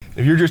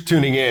If you're just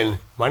tuning in,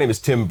 my name is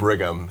Tim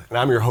Brigham, and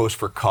I'm your host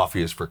for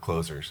Coffee is for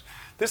Closers.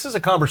 This is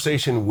a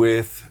conversation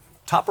with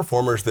top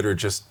performers that are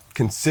just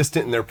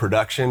consistent in their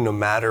production no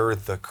matter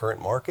the current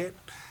market.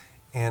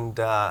 And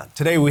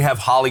today we have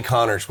Holly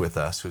Connors with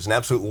us, who's an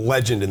absolute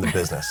legend in the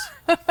business.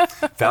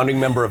 Founding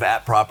member of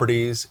At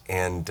Properties,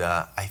 and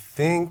I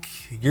think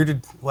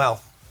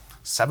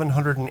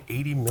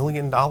 $780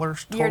 million total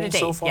year to date,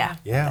 so far?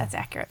 Yeah, that's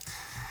accurate.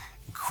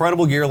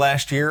 Incredible year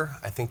last year.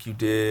 I think you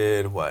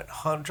did,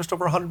 just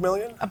over 100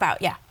 million?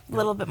 About, a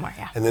little bit more,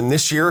 yeah. And then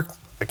this year,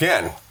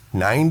 again,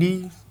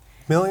 90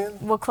 million?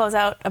 We'll close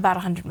out about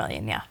 100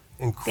 million, yeah.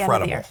 Incredible. The end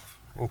of the year.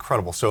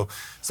 Incredible. So,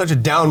 such a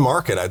down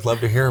market. I'd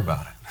love to hear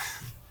about it.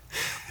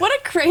 What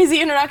a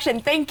crazy introduction.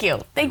 Thank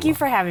you. Thank you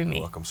for having me.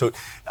 You're welcome. So,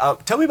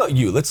 tell me about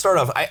you. Let's start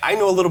off. I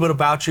know a little bit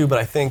about you, but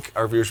I think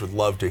our viewers would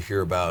love to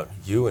hear about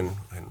you and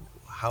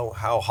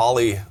how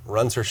Holly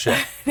runs her ship.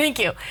 Thank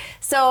you.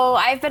 So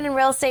I've been in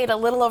real estate a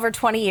little over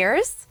 20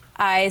 years.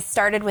 I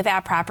started with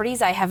At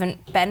Properties. I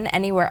haven't been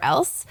anywhere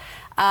else.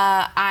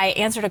 I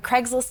answered a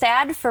Craigslist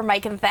ad for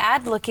Mike and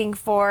Thad looking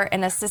for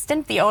an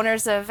assistant, the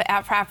owners of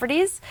At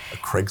Properties. A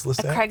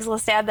Craigslist ad? A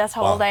Craigslist ad. That's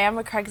how old I am,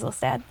 a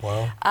Craigslist ad.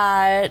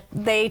 Wow.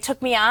 They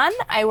took me on.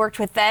 I worked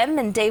with them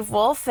and Dave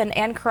Wolf and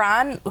Ann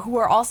Karan, who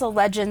are also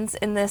legends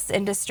in this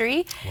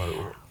industry.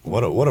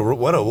 What a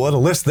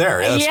list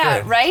there. Yeah,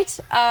 that's great. Right?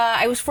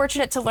 I was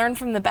fortunate to learn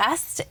from the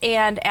best,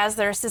 and as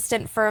their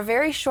assistant for a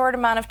very short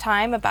amount of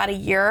time, about a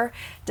year,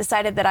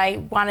 decided that I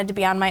wanted to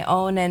be on my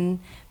own and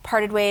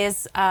parted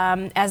ways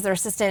as their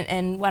assistant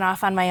and went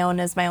off on my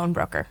own as my own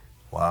broker.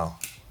 Wow,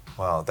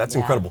 that's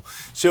incredible.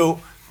 So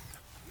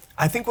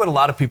I think what a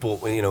lot of people,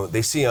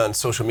 they see on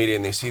social media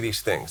and they see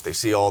these things, they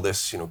see all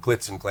this,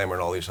 glitz and glamour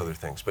and all these other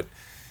things, but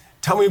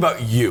tell me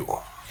about you.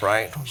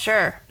 Right?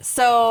 Sure.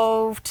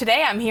 So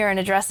today I'm here in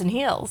a dress and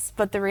heels,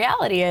 but the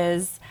reality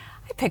is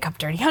I pick up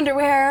dirty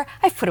underwear,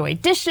 I put away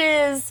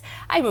dishes,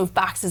 I move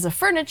boxes of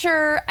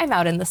furniture, I'm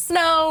out in the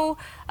snow.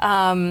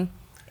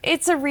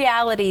 It's a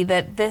reality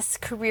that this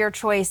career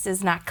choice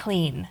is not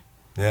clean.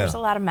 Yeah. There's a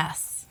lot of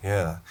mess.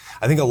 Yeah.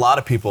 I think a lot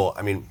of people,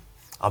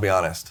 I'll be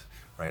honest,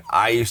 right?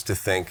 I used to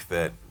think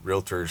that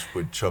realtors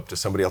would show up to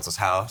somebody else's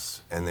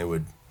house and they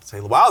would say,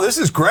 wow, this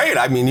is great.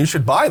 You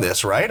should buy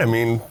this, right?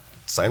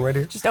 Sign right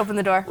here. Just open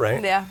the door.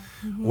 Right? Yeah.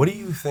 Mm-hmm. What do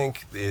you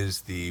think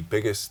is the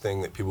biggest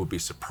thing that people would be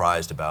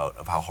surprised about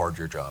of how hard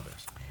your job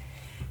is?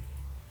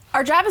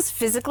 Our job is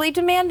physically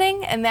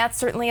demanding, and that's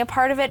certainly a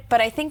part of it, but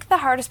I think the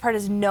hardest part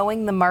is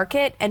knowing the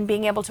market and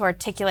being able to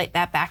articulate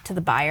that back to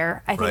the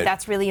buyer. I think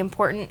that's really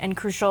important and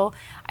crucial.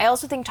 I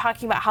also think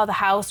talking about how the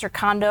house or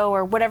condo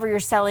or whatever you're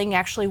selling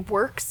actually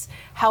works,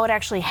 how it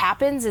actually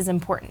happens, is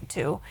important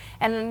too.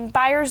 And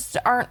buyers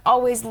aren't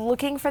always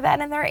looking for that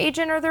in their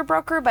agent or their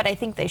broker, but I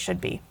think they should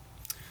be.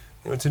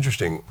 It's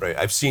interesting, right?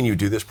 I've seen you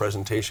do this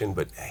presentation,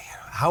 but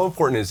how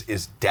important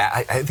is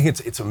data? I think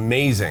it's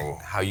amazing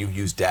how you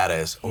use data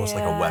as almost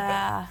like a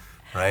weapon,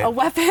 right? A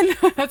weapon?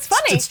 That's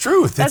funny. It's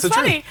truth. That's it's the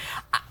funny.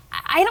 Truth.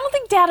 I don't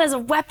think data is a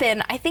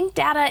weapon. I think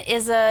data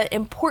is an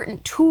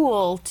important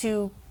tool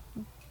to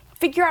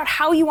figure out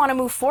how you want to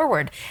move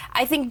forward.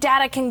 I think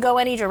data can go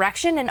any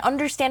direction, and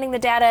understanding the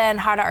data and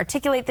how to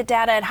articulate the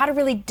data and how to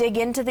really dig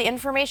into the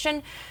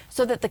information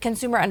so that the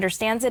consumer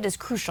understands it is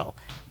crucial.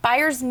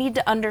 Buyers need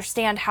to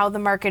understand how the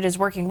market is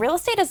working. Real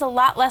estate is a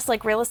lot less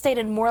like real estate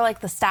and more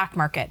like the stock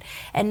market.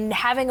 And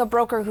having a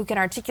broker who can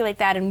articulate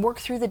that and work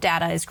through the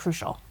data is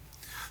crucial.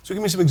 So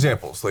give me some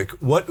examples. Like,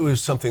 what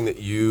was something that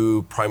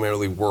you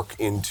primarily work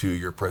into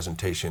your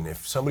presentation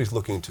if somebody's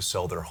looking to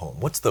sell their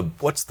home? What's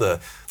the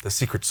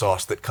secret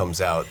sauce that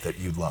comes out that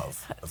you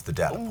love of the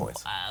data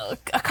points?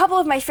 A couple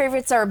of my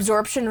favorites are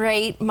absorption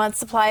rate, month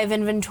supply of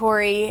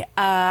inventory.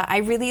 I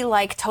really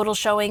like total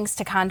showings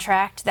to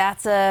contract.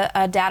 That's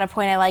a data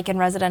point I like in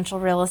residential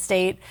real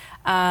estate.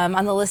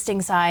 On the listing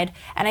side,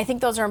 and I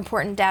think those are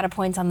important data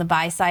points on the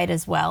buy side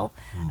as well.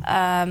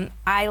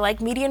 I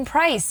like median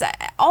price. Am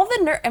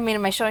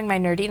I showing my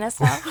nerdiness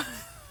now?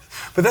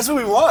 But that's what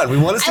we want. We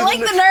want to see I like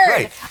the nerd.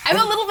 Right. I'm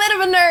a little bit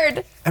of a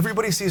nerd.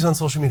 Everybody sees on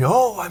social media,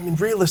 I'm in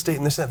real estate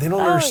and this and that. They don't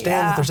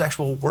understand that there's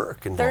actual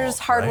work involved. There's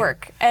hard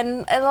work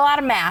and a lot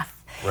of math.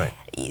 Right.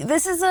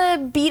 This is a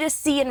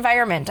B2C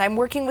environment. I'm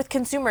working with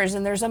consumers,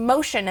 and there's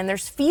emotion and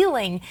there's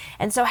feeling.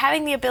 And so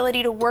having the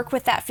ability to work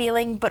with that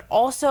feeling, but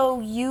also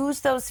use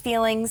those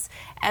feelings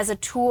as a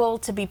tool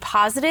to be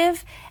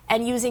positive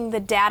and using the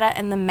data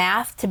and the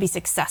math to be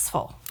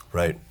successful.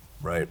 Right.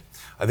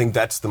 I think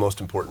that's the most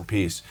important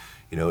piece,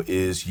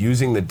 is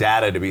using the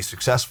data to be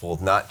successful,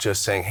 not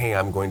just saying, hey,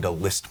 I'm going to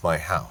list my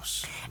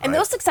house. And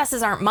those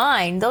successes aren't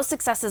mine. Those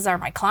successes are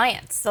my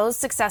clients. Those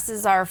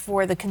successes are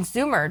for the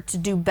consumer to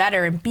do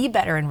better and be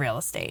better in real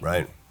estate.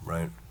 Right.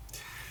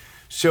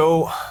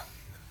 So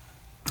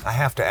I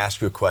have to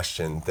ask you a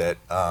question that,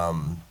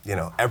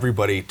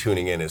 everybody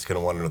tuning in is going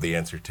to want to know the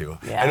answer to.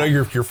 Yeah. I know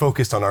you're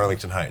focused on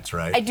Arlington Heights,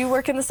 right? I do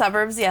work in the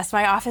suburbs. Yes,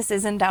 my office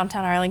is in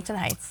downtown Arlington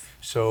Heights.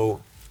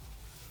 So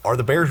are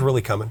the Bears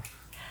really coming?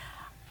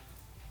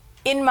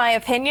 In my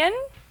opinion,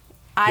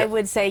 I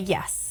would say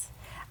yes.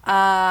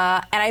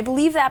 And I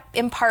believe that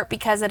in part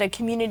because at a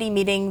community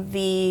meeting,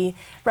 the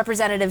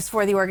representatives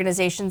for the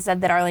organization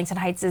said that Arlington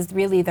Heights is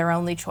really their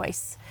only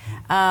choice.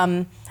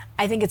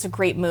 I think it's a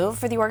great move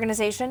for the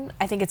organization.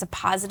 I think it's a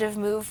positive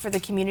move for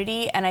the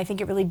community, and I think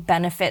it really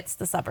benefits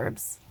the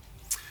suburbs.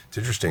 It's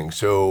interesting.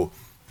 So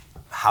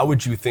how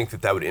would you think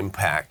that would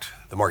impact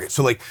the market?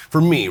 So like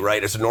for me,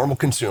 right, as a normal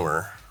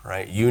consumer,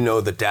 right, you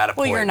know the data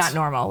points. Well, you're not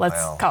normal.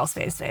 Let's call a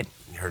spade a spade.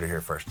 You heard it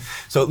here first.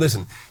 So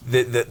listen,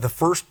 the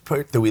first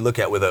part that we look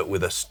at with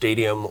a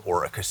stadium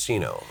or a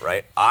casino,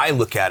 right? I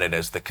look at it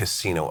as the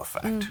casino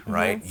effect,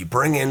 right? You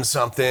bring in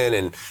something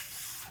and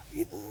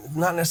you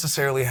not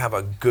necessarily have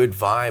a good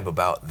vibe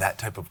about that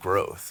type of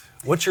growth.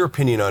 What's your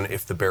opinion on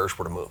if the Bears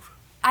were to move?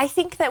 I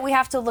think that we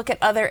have to look at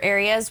other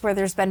areas where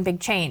there's been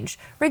big change.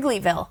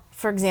 Wrigleyville,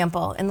 for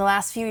example, in the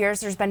last few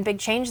years, there's been big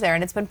change there,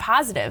 and it's been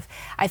positive.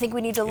 I think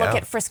we need to look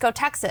at Frisco,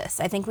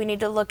 Texas. I think we need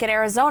to look at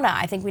Arizona.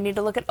 I think we need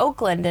to look at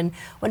Oakland. And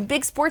when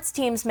big sports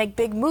teams make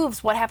big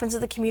moves, what happens to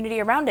the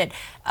community around it?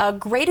 A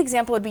great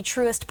example would be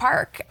Truist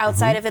Park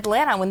outside of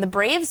Atlanta. When the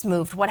Braves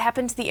moved, what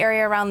happened to the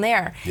area around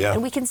there? Yeah.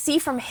 And we can see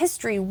from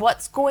history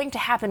what's going to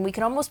happen. We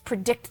can almost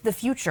predict the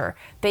future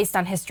based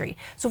on history.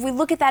 So if we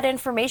look at that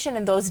information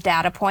and those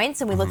data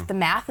points, and we look at the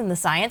math and the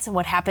science and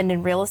what happened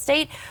in real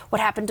estate, what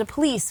happened to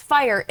police,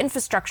 fire,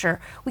 infrastructure,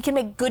 we can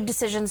make good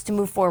decisions to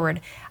move forward.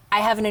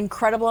 I have an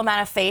incredible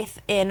amount of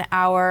faith in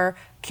our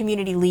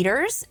community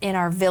leaders in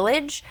our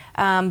village,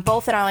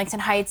 both in Arlington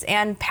Heights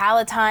and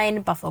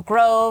Palatine, Buffalo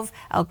Grove,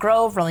 Elk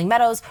Grove, Rolling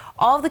Meadows.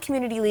 All of the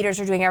community leaders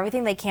are doing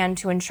everything they can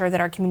to ensure that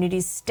our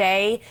communities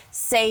stay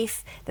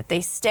safe, that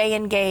they stay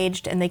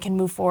engaged, and they can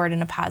move forward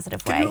in a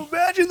positive way. Can you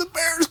imagine the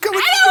Bears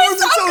coming I know, through?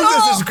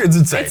 it's so cool. It's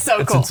insane. It's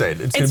so cool. It's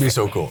insane. It's going to be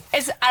so cool.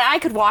 I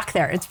could walk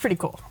there. It's pretty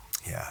cool.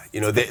 Yeah, you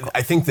know,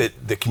 I think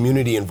that the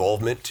community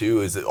involvement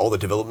too is that all the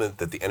development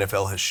that the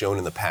NFL has shown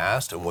in the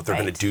past and what they're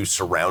going to do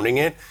surrounding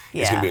it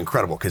is going to be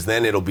incredible, because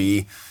then it'll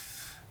be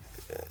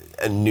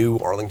a new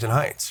Arlington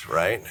Heights,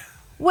 right?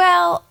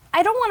 Well,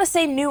 I don't want to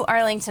say new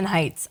Arlington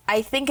Heights.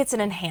 I think it's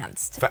an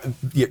enhanced.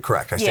 Yeah,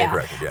 correct. I stand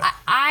corrected.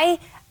 Yeah.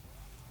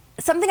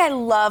 Something I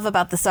love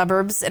about the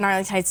suburbs in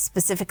Arlington Heights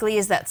specifically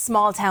is that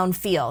small town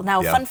feel.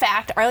 Now, fun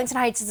fact, Arlington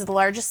Heights is the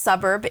largest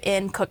suburb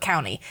in Cook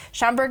County.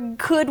 Schaumburg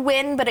could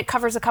win, but it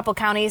covers a couple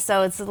counties,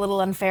 so it's a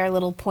little unfair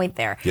little point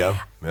there.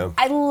 Yeah.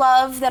 I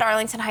love that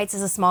Arlington Heights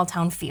is a small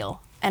town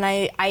feel, and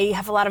I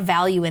have a lot of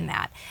value in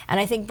that. And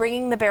I think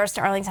bringing the Bears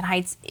to Arlington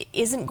Heights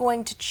isn't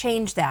going to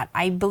change that.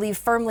 I believe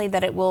firmly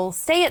that it will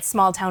stay at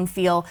small town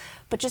feel,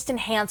 but just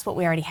enhance what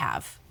we already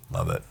have.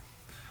 Love it.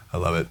 I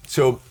love it.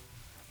 So,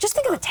 just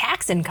think of the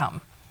tax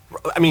income.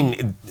 I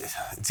mean,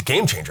 it's a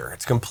game changer.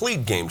 It's a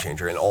complete game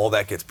changer, and all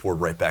that gets poured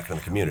right back into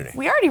the community.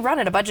 We already run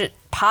at a budget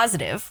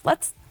positive.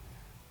 Let's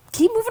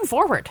keep moving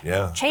forward.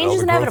 Yeah. Change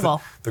is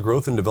inevitable. The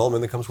growth and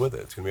development that comes with it.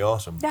 It's going to be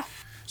awesome. Yeah.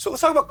 So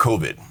let's talk about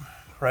COVID,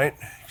 right?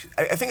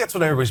 I think that's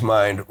what everybody's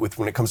mind with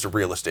when it comes to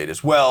real estate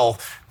as well.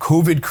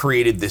 COVID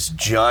created this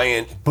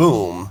giant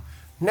boom.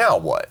 Now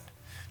what?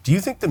 Do you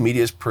think the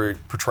media's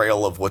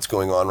portrayal of what's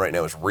going on right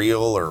now is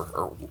real, or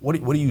what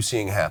are you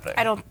seeing happening?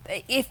 I don't.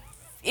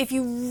 If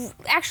you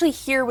actually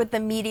hear what the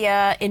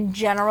media in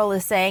general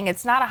is saying,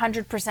 it's not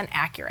 100%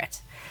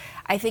 accurate.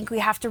 I think we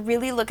have to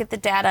really look at the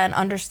data and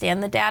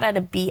understand the data to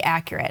be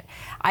accurate.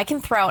 I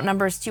can throw out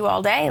numbers to you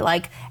all day,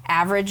 like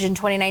average in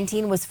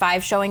 2019 was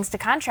 5 showings to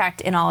contract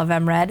in all of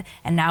MRED,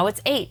 and now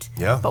it's 8.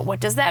 Yeah. But what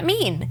does that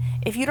mean?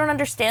 If you don't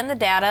understand the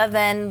data,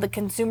 then the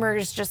consumer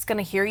is just going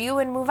to hear you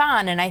and move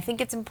on. And I think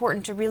it's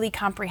important to really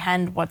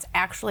comprehend what's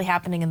actually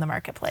happening in the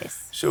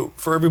marketplace. So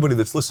for everybody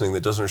that's listening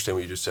that doesn't understand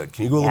what you just said,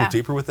 can you go a little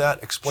deeper with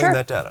that? Explain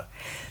that data.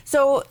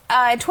 So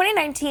in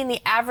 2019,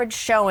 the average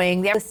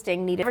showing, the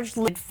listing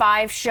needed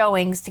 5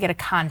 showings to get a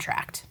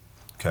contract.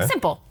 Okay.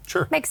 Simple.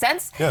 Sure. Makes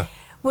sense. Yeah.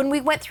 When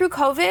we went through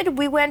COVID,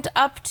 we went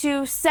up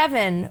to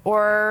 7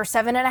 or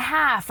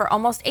 7.5 or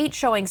almost 8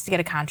 showings to get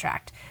a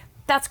contract.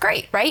 That's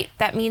great, right?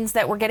 That means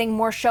that we're getting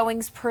more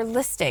showings per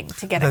listing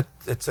to get it.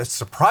 That's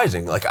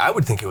surprising. Like, I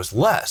would think it was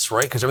less,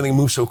 right? Because everything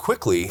moves so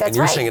quickly, and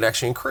you're saying it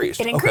actually increased.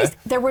 It increased.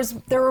 There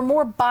were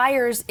more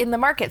buyers in the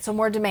market, so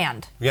more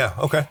demand. Yeah,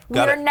 okay.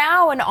 We're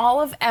now in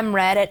all of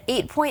MRED at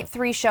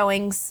 8.3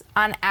 showings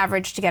on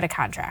average to get a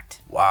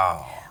contract.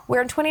 Wow.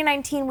 Where in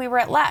 2019 we were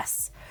at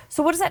less.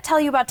 So what does that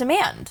tell you about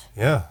demand?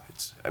 Yeah,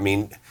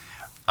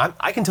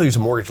 I can tell you as a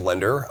mortgage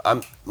lender,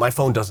 my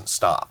phone doesn't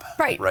stop.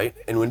 Right. Right?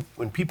 And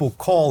when people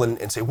call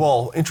and say,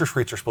 well, interest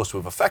rates are supposed to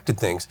have affected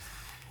things,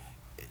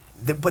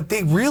 but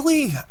they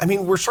really,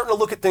 we're starting to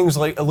look at things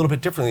like a little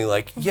bit differently.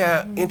 Like,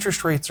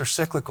 interest rates are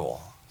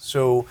cyclical.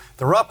 So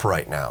they're up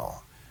right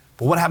now.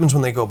 But what happens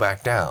when they go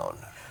back down?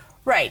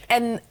 Right.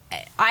 And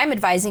I'm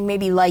advising,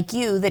 maybe like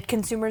you, that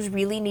consumers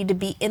really need to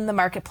be in the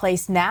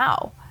marketplace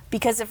now.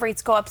 Because if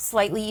rates go up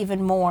slightly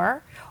even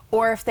more,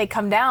 or if they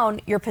come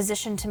down, you're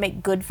positioned to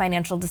make good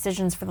financial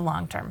decisions for the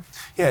long term.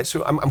 Yeah,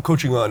 so I'm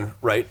coaching on,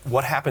 right,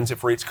 what happens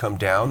if rates come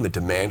down? The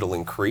demand will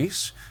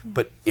increase.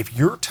 But if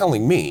you're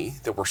telling me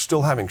that we're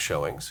still having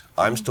showings,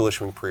 I'm still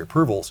issuing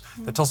pre-approvals,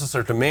 that tells us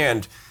our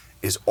demand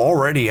is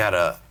already at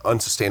a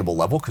unsustainable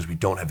level because we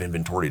don't have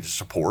inventory to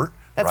support.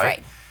 That's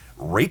right.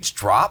 Rates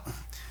drop.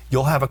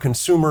 You'll have a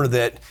consumer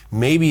that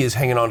maybe is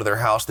hanging on to their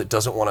house that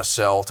doesn't want to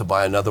sell to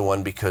buy another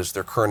one because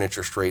their current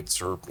interest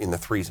rates are in the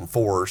 3s and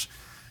 4s.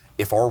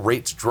 If our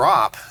rates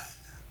drop,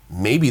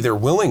 maybe they're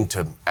willing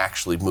to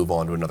actually move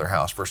on to another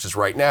house versus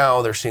right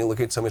now they're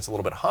looking at something that's a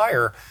little bit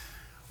higher.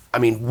 I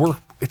mean,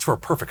 it's for a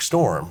perfect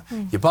storm.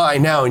 You buy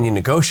now and you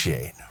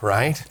negotiate,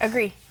 right?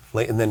 Agree.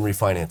 And then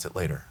refinance it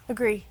later.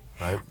 Agree.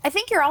 Right. I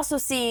think you're also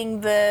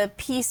seeing the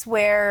piece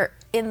where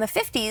in the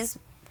 50s,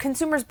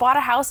 consumers bought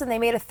a house and they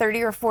made a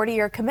 30 or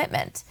 40-year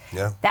commitment.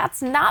 Yeah.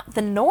 That's not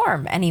the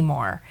norm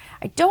anymore.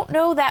 I don't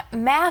know that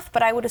math,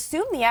 but I would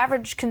assume the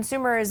average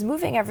consumer is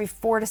moving every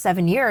 4 to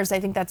 7 years.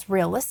 I think that's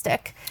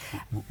realistic.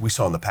 We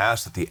saw in the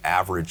past that the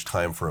average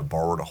time for a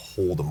borrower to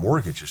hold a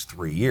mortgage is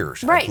 3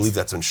 years. Right. I believe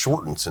that's been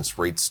shortened since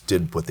rates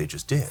did what they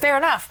just did. Fair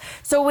enough.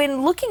 So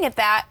when looking at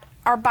that,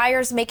 are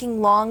buyers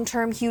making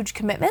long-term huge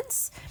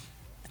commitments?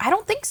 I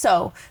don't think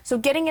so. So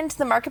getting into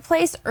the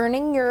marketplace,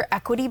 earning your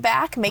equity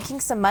back,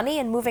 making some money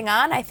and moving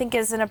on, I think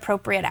is an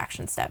appropriate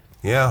action step.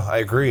 Yeah, I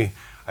agree.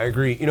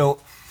 You know,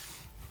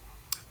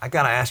 I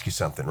got to ask you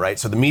something, right?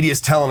 So the media is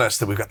telling us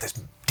that we've got this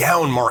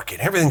down market.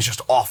 Everything's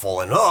just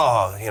awful and,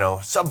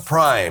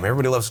 subprime.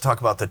 Everybody loves to talk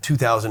about the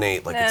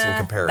 2008 like it's in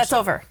comparison. That's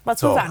over.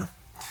 Let's move on.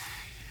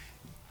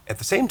 At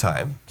the same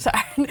time.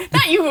 Sorry,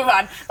 not you move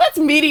on. Let's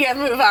media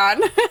move on.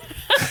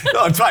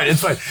 No, it's fine.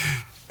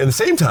 At the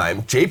same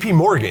time, JP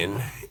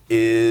Morgan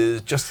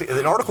is just,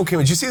 an article came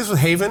in. Did you see this with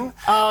Haven?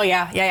 Oh,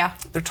 yeah.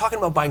 They're talking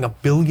about buying $1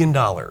 billion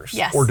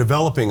Yes. or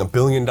developing $1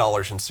 billion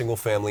in single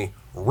family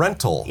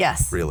rental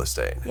Yes. real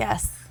estate.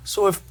 Yes.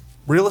 So if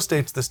real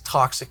estate's this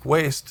toxic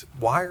waste,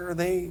 why are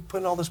they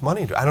putting all this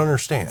money into it? I don't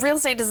understand. Real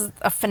estate is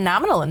a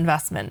phenomenal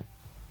investment.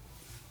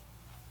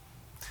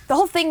 The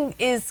whole thing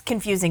is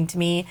confusing to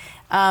me.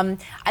 I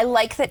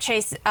like that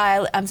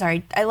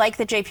I like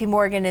that JP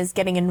Morgan is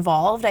getting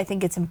involved. I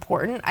think it's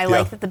important. I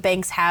like that the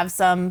banks have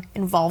some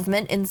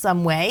involvement in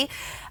some way.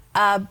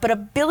 But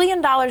 $1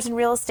 billion in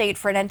real estate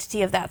for an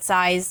entity of that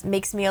size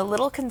makes me a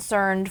little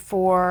concerned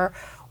for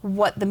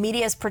what the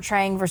media is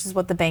portraying versus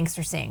what the banks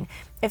are seeing.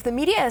 If the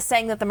media is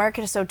saying that the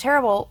market is so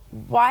terrible,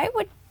 why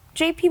would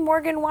JP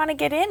Morgan want to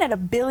get in at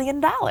 $1 billion?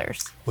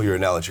 Well, your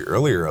analogy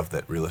earlier of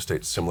that real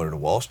estate similar to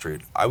Wall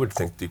Street, I would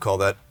think, do you call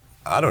that,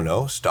 I don't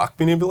know, stock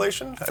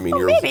manipulation? I mean,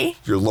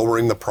 you're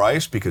lowering the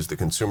price because the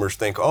consumers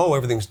think, oh,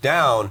 everything's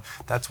down.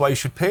 That's why you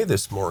should pay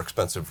this more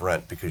expensive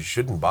rent because you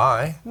shouldn't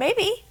buy.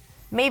 Maybe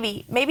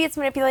it's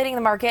manipulating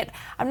the market.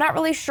 I'm not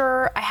really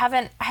sure. I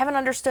haven't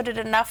understood it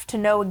enough to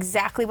know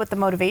exactly what the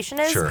motivation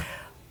is. Sure.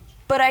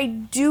 But I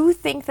do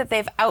think that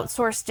they've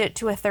outsourced it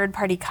to a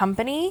third-party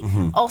company.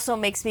 Also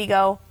makes me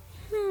go,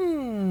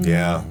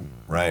 Yeah,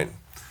 right.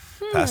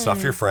 Pass it off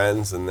to your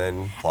friends and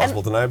then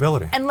plausible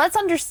deniability. And let's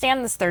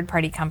understand this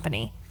third-party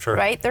company. Sure.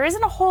 Right? There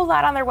isn't a whole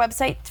lot on their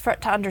website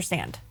to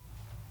understand.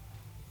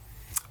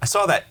 I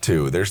saw that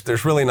too.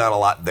 There's really not a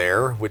lot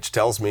there, which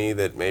tells me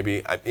that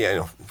maybe,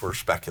 we're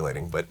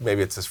speculating, but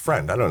maybe it's his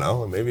friend. I don't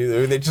know. Maybe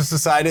they just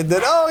decided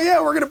that,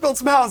 we're going to build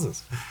some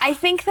houses. I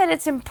think that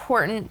it's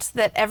important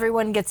that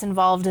everyone gets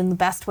involved in the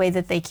best way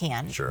that they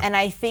can. Sure. And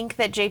I think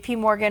that JP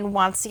Morgan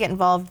wants to get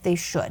involved. They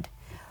should.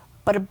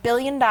 But $1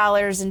 billion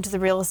into the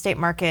real estate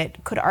market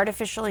could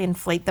artificially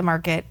inflate the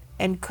market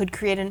and could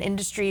create an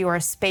industry or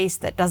a space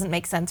that doesn't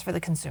make sense for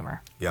the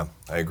consumer. Yeah,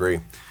 I agree.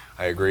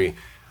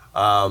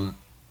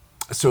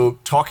 So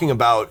talking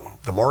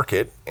about the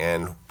market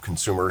and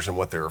consumers and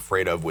what they're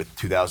afraid of with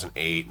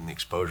 2008 and the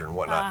exposure and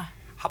whatnot,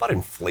 how about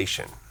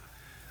inflation?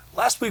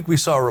 Last week we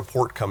saw a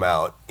report come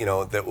out,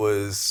 that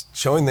was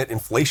showing that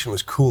inflation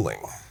was cooling,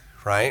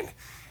 right?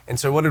 And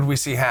so what did we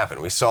see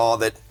happen? We saw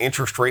that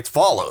interest rates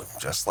followed,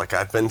 just like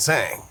I've been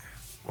saying.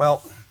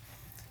 Well,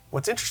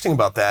 what's interesting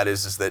about that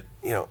is that,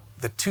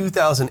 the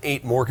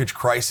 2008 mortgage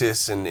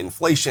crisis and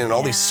inflation and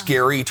all these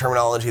scary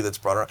terminology that's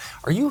brought around.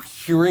 Are you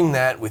hearing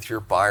that with your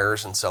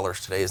buyers and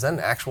sellers today? Is that an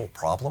actual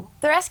problem?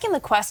 They're asking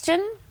the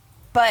question,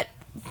 but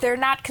they're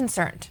not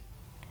concerned.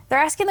 They're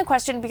asking the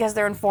question because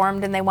they're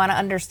informed and they want to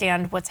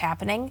understand what's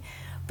happening.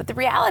 But the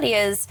reality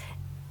is,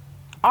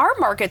 our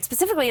market,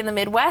 specifically in the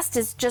Midwest,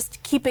 is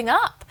just keeping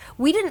up.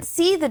 We didn't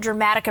see the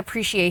dramatic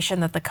appreciation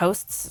that the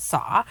coasts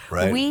saw.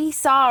 Right. We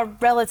saw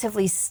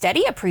relatively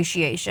steady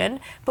appreciation,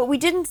 but we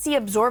didn't see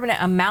absorbent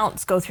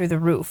amounts go through the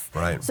roof.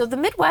 Right. So the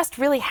Midwest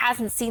really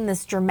hasn't seen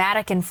this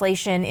dramatic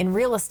inflation in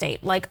real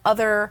estate like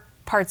other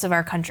parts of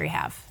our country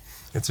have.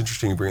 It's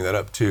interesting you bring that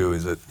up too,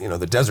 is that,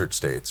 the desert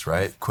states,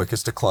 right?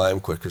 Quickest to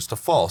climb, quickest to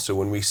fall. So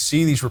when we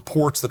see these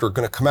reports that are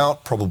going to come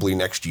out probably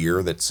next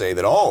year that say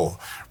that,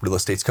 real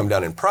estate's come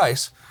down in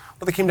price,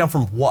 well, they came down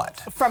from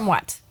what? From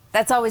what?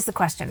 That's always the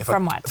question.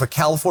 From what? If a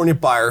California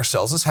buyer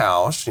sells his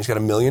house, he's got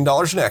 $1 million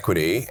in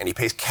equity, and he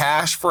pays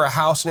cash for a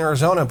house in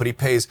Arizona, but he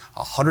pays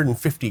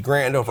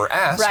 $150,000 over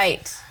ask.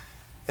 Right.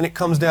 And it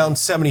comes down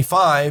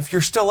 75, you're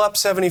still up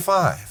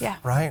 75. Yeah.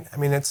 Right? I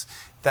mean,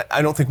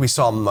 I don't think we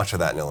saw much of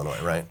that in Illinois,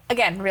 right?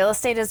 Again, real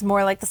estate is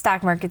more like the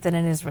stock market than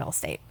it is real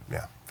estate.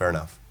 Yeah, fair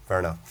enough.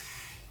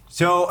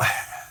 So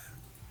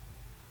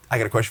I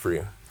got a question for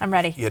you. I'm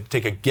ready. You had to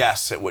take a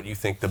guess at what you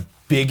think the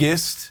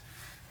biggest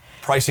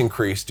price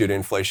increase due to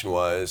inflation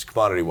was,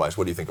 commodity-wise.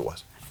 What do you think it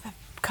was?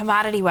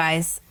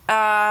 Commodity-wise,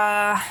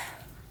 I'm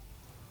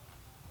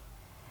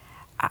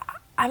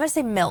gonna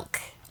say milk.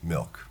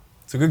 Milk.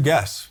 It's a good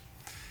guess.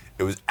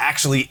 It was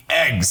actually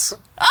eggs.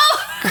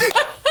 Oh!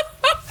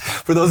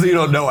 For those of you who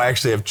don't know, I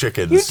actually have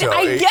chickens.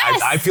 I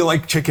guess. I feel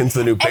like chicken's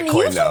the new And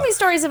Bitcoin you've now. told me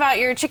stories about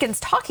your chickens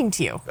talking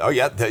to you. Oh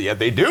yeah,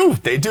 they do.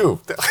 They do.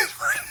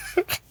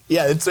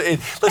 Yeah,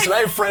 listen, I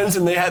have friends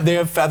and they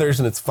have feathers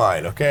and it's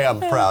fine. Okay, I'm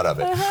proud of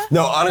it.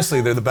 No,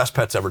 honestly, they're the best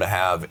pets ever to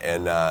have,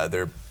 and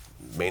their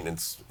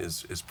maintenance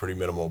is pretty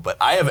minimal. But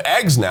I have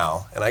eggs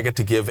now, and I get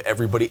to give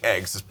everybody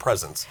eggs as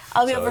presents.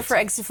 I'll be over for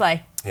egg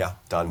souffle. Yeah,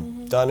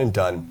 done, done and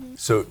done.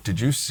 So, did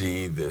you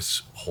see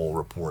this whole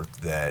report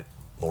that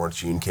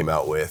Lawrence Yun came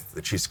out with,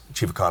 the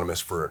chief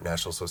economist for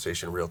National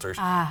Association of Realtors?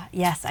 Ah,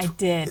 yes, I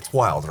did. It's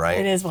wild, right?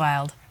 It is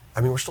wild.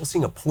 I mean, we're still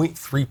seeing a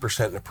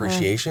 0.3% in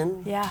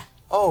appreciation. Yeah.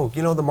 Oh,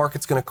 the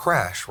market's going to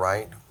crash,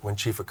 right? When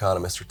chief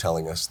economists are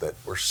telling us that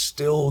we're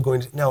still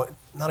going to, now,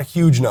 not a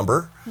huge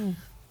number,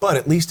 but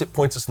at least it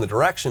points us in the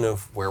direction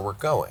of where we're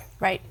going.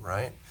 Right.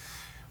 Right?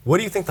 What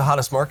do you think the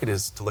hottest market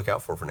is to look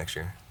out for next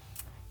year?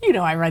 You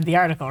know I read the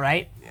article,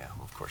 right? Yeah,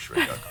 well, of course you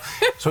read it.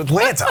 So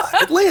Atlanta,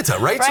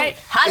 right? Right.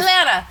 So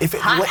Atlanta.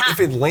 If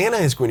Atlanta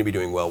is going to be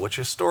doing well, which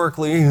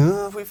historically,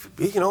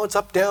 it's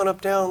up,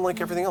 down,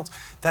 like everything else,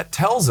 that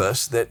tells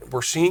us that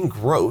we're seeing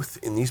growth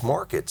in these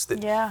markets.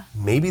 That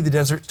maybe the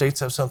desert states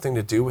have something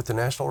to do with the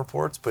national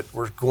reports, but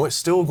we're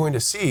still going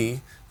to see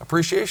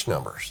appreciation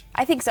numbers.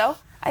 I think so.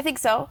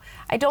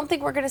 I don't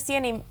think we're going to see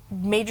any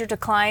major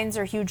declines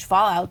or huge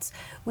fallouts.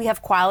 We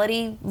have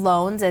quality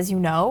loans, as you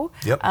know.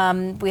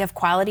 Yep. We have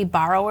quality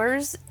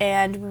borrowers,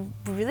 and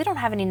we really don't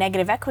have any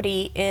negative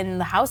equity in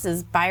the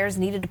houses. Buyers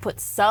needed to put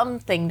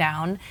something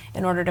down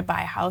in order to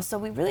buy a house, so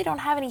we really don't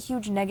have any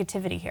huge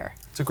negativity here.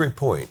 It's a great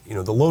point.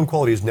 The loan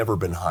quality has never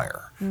been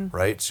higher,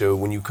 right? So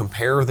when you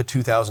compare the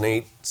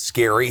 2008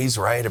 scaries,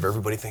 right, of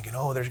everybody thinking,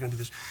 oh, there's going to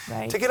be this.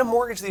 Right. To get a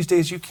mortgage these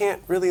days, you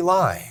can't really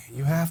lie.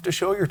 You have to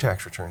show your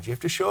tax returns. You have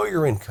to show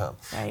your income.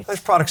 Right. There's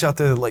products out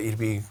there that let you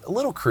be a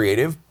little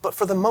creative, but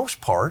for the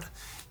most part,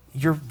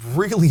 you're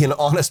really an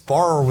honest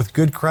borrower with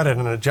good credit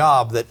and a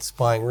job that's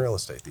buying real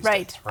estate these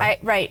days.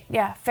 Right.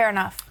 Yeah, fair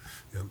enough.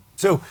 Yeah.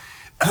 So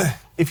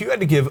if you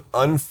had to give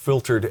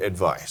unfiltered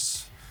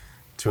advice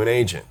to an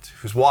agent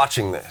who's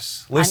watching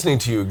this, listening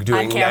to you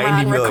doing on camera,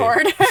 90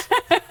 million.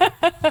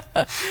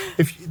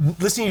 record.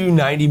 Listening to you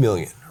 90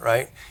 million,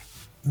 right?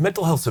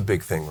 Mental health's a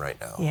big thing right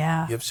now.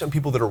 Yeah. You have some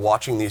people that are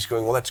watching these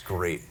going, well, that's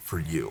great for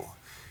you.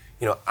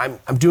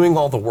 I'm doing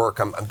all the work,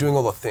 I'm doing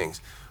all the things.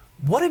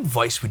 What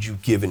advice would you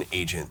give an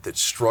agent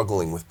that's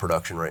struggling with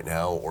production right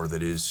now, or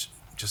that is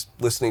just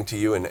listening to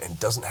you and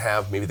doesn't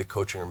have maybe the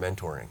coaching or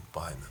mentoring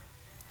behind them?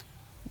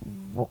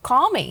 Well,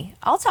 call me.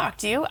 I'll talk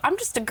to you. I'm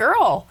just a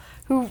girl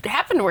who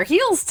happened to wear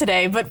heels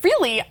today, but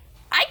really,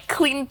 I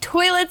clean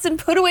toilets and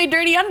put away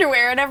dirty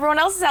underwear in everyone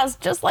else's house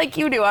just like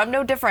you do. I'm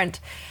no different.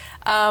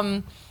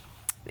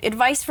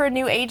 Advice for a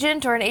new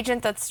agent or an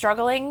agent that's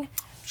struggling?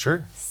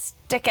 Sure.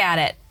 Stick at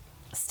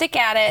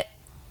it.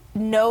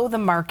 Know the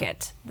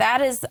market.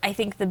 That is, I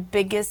think, the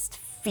biggest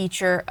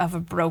feature of a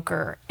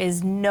broker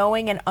is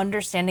knowing and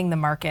understanding the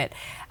market.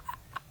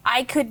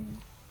 I could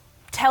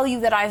tell you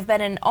that I've been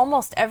in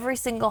almost every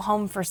single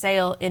home for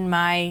sale in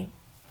my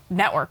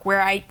network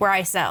where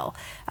I sell,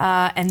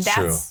 and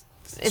that's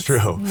it's true.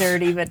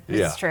 Nerdy, but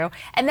Yeah. it's true.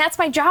 And that's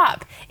my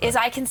job. Is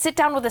I can sit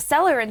down with a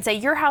seller and say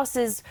your house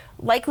is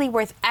likely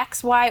worth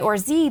X, Y, or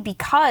Z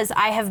because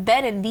I have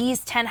been in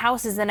these 10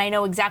 houses and I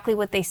know exactly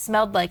what they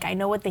smelled like. I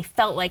know what they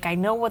felt like. I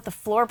know what the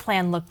floor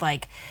plan looked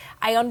like.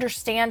 I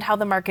understand how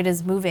the market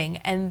is moving,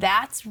 and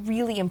that's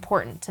really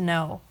important to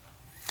know.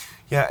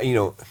 Yeah,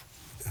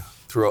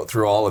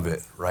 through all of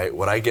it, right?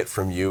 What I get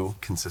from you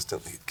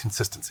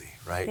consistency,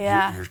 right?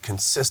 Yeah. You're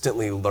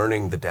consistently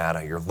learning the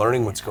data, you're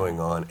learning what's going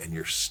on, and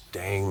you're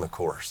staying the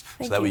course.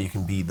 Thank so that way you. you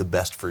can be the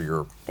best for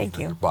your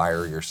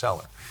buyer or your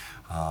seller.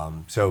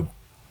 So,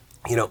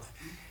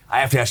 I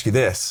have to ask you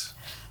this,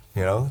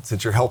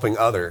 since you're helping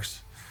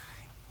others,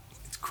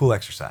 it's a cool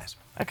exercise.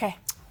 Okay.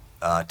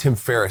 Tim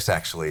Ferriss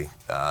actually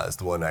is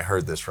the one I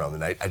heard this from,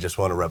 and I just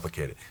want to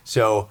replicate it.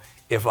 So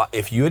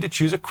if you had to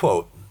choose a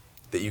quote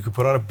that you could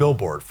put on a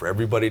billboard for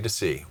everybody to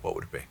see, what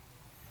would it be?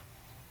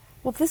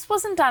 Well, this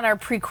wasn't on our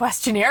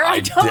pre-questionnaire.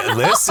 I don't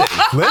know.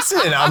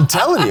 Listen, I'm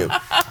telling you.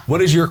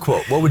 What is your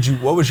quote? What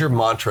was your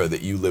mantra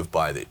that you live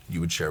by that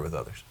you would share with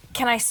others?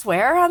 Can I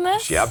swear on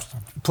this? Yeah,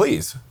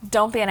 please.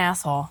 Don't be an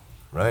asshole.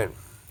 Right.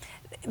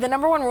 The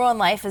number one rule in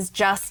life is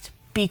just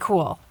be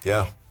cool.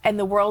 Yeah. And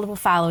the world will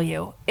follow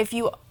you.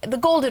 The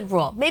golden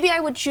rule. Maybe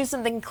I would choose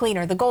something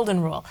cleaner. The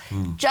golden rule.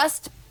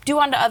 Just do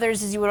unto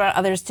others as you would want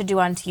others to do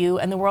unto you,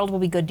 and the world will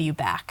be good to you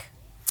back.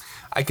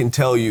 I can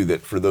tell you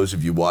that for those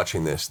of you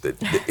watching this, that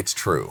it's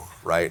true,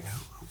 right?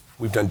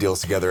 We've done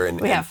deals together, and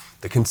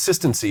the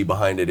consistency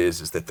behind it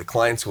is that the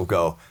clients will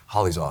go,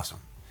 Holly's awesome.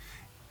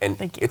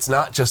 And it's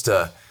not just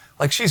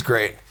she's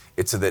great.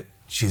 It's that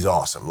she's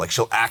awesome. Like,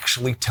 she'll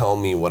actually tell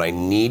me what I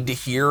need to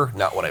hear,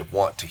 not what I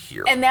want to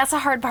hear. And that's a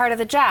hard part of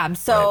the job.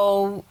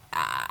 So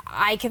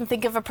I can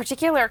think of a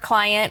particular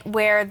client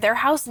where their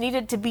house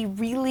needed to be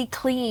really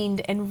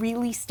cleaned and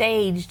really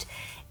staged,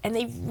 and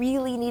they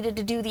really needed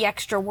to do the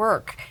extra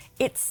work.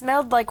 It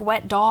smelled like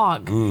wet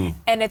dog.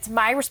 And it's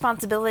my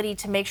responsibility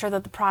to make sure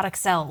that the product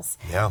sells.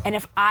 Yeah. And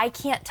if I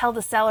can't tell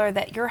the seller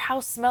that your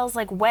house smells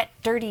like wet,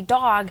 dirty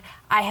dog,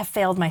 I have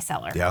failed my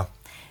seller. Yeah.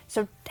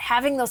 So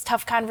having those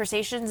tough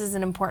conversations is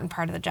an important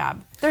part of the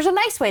job. There's a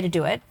nice way to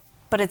do it,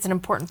 but it's an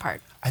important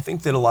part. I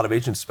think that a lot of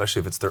agents,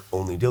 especially if it's their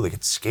only deal, they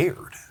get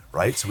scared,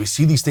 right? So we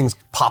see these things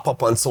pop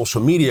up on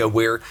social media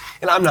where,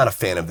 and I'm not a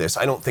fan of this,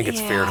 I don't think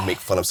it's fair to make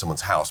fun of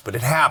someone's house, but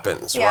it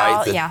happens,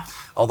 right?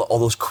 All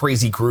those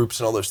crazy groups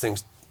and all those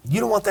things,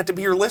 you don't want that to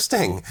be your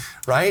listing,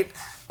 right?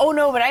 Oh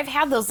no, but I've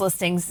had those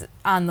listings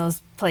on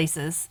those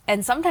places,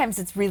 and sometimes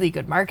it's really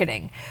good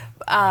marketing.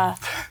 All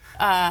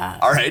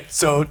right,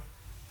 so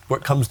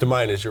what comes to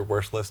mind is your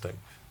worst listing?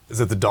 Is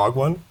it the dog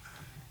one?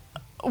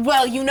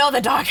 Well, you know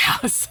the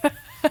doghouse.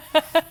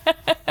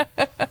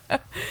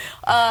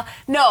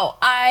 No,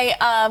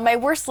 my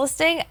worst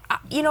listing,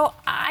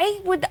 I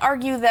would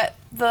argue that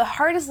the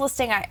hardest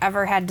listing I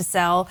ever had to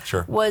sell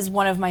was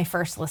one of my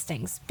first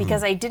listings,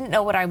 because I didn't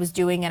know what I was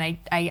doing, and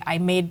I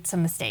made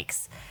some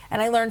mistakes.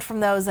 And I learned from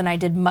those, and I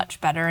did much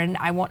better, and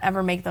I won't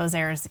ever make those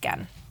errors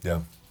again.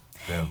 Yeah.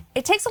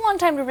 It takes a long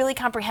time to really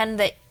comprehend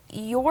that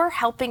you're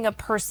helping a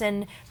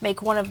person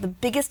make one of the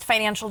biggest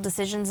financial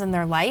decisions in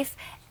their life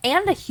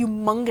and a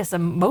humongous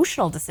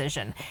emotional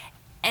decision.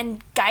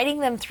 And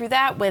guiding them through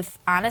that with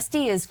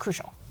honesty is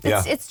crucial.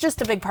 It's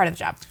just a big part of the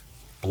job.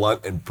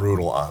 Blunt and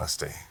brutal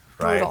honesty,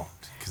 right? Brutal.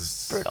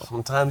 Because Brutal.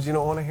 sometimes you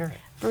don't want to hear it.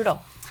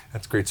 Brutal.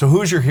 That's great. So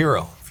who's your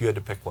hero, if you had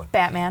to pick one?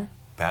 Batman.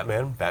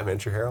 Batman?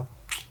 Batman's your hero?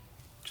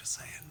 Just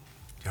saying.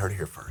 You heard it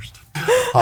here first.